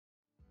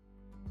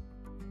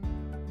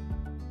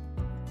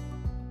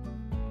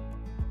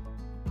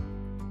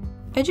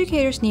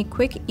Educators need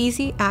quick,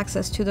 easy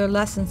access to their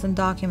lessons and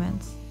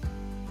documents.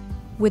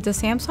 With the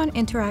Samsung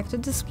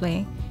Interactive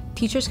Display,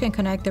 teachers can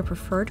connect their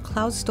preferred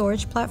cloud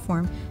storage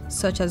platform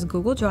such as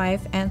Google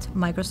Drive and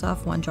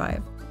Microsoft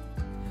OneDrive.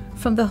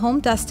 From the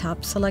home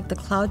desktop, select the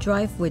Cloud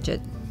Drive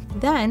widget.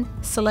 Then,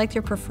 select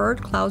your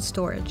preferred cloud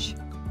storage.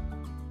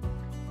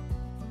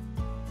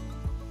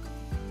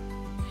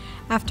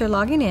 After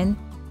logging in,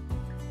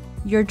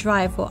 your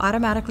drive will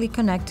automatically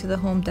connect to the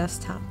home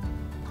desktop.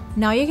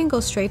 Now you can go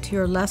straight to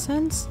your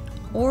lessons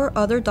or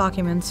other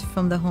documents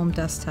from the home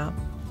desktop.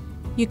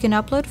 You can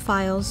upload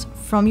files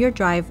from your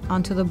drive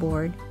onto the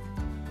board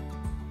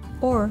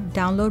or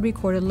download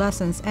recorded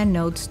lessons and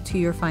notes to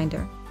your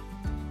Finder.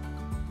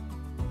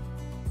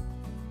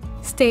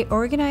 Stay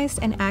organized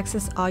and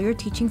access all your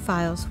teaching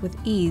files with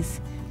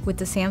ease with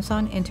the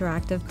Samsung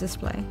Interactive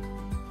Display.